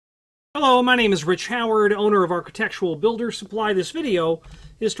Hello, my name is Rich Howard, owner of Architectural Builder Supply. This video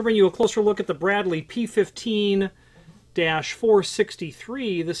is to bring you a closer look at the Bradley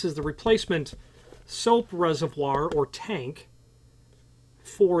P15-463. This is the replacement soap reservoir or tank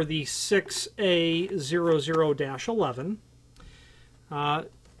for the 6A00-11.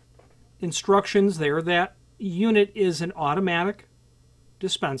 Instructions there. That unit is an automatic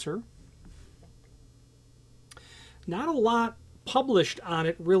dispenser. Not a lot published on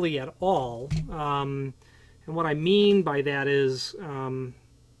it really at all, and what I mean by that is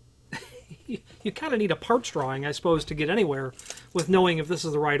you kind of need a parts drawing, I suppose, to get anywhere with knowing if this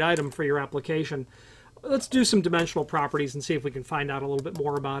is the right item for your application. Let's do some dimensional properties and see if we can find out a little bit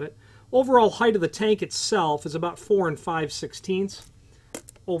more about it. Overall height of the tank itself is about 4 5/16.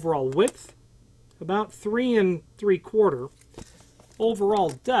 Overall width about 3 3/4. Overall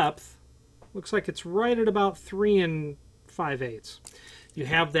depth looks like it's right at about 3 5/8. You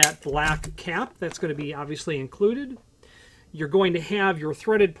have that black cap that's going to be obviously included. You're going to have your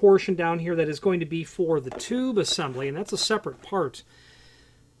threaded portion down here that is going to be for the tube assembly, and that's a separate part.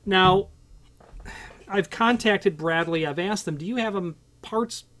 Now, I've contacted Bradley. I've asked them, do you have a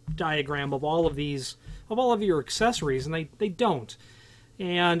parts diagram of all of these, of all of your accessories? And they don't.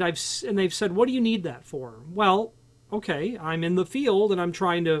 And they've said, what do you need that for? Well, okay, I'm in the field and I'm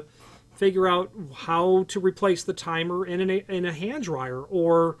trying to figure out how to replace the timer in a hand dryer,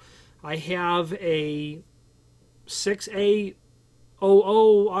 or I have a 6A00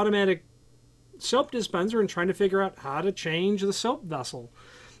 automatic soap dispenser and trying to figure out how to change the soap vessel.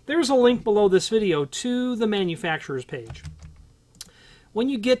 There's a link below this video to the manufacturer's page. When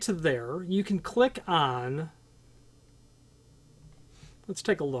you get to there, you can click on, let's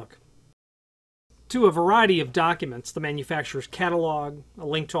take a look, to a variety of documents: the manufacturer's catalog, a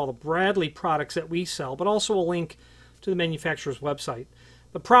link to all the Bradley products that we sell, but also a link to the manufacturer's website.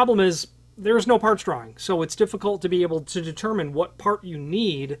 The problem is there's no parts drawing, so it's difficult to be able to determine what part you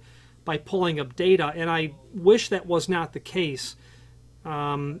need by pulling up data, and I wish that was not the case.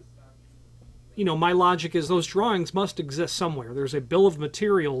 You know, my logic is those drawings must exist somewhere. There's a bill of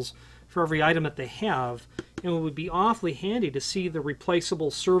materials for every item that they have, and it would be awfully handy to see the replaceable,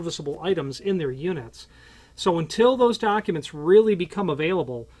 serviceable items in their units. So until those documents really become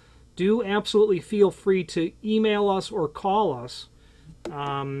available, do absolutely feel free to email us or call us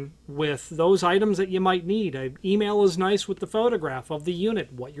with those items that you might need. An email is nice with the photograph of the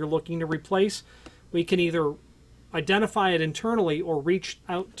unit, what you're looking to replace. We can either identify it internally or reach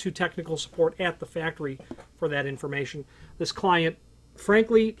out to technical support at the factory for that information. This client,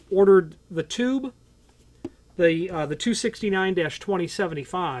 frankly, ordered the tube, the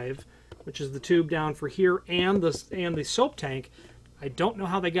 269-2075, which is the tube down for here, and the soap tank. I don't know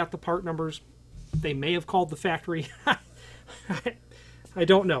how they got the part numbers. They may have called the factory. I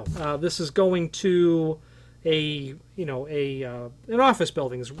don't know. This is going to an office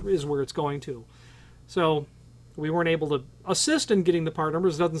building is where it's going to. So we weren't able to assist in getting the part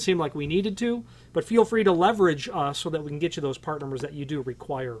numbers. It doesn't seem like we needed to, but feel free to leverage us so that we can get you those part numbers that you do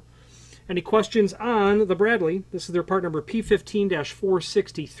require. Any questions on the Bradley? This is their part number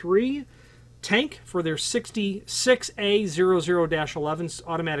P15-463 tank for their 6A00-11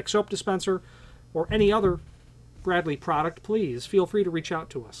 automatic soap dispenser, or any other Bradley product. Please feel free to reach out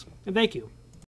to us. And thank you.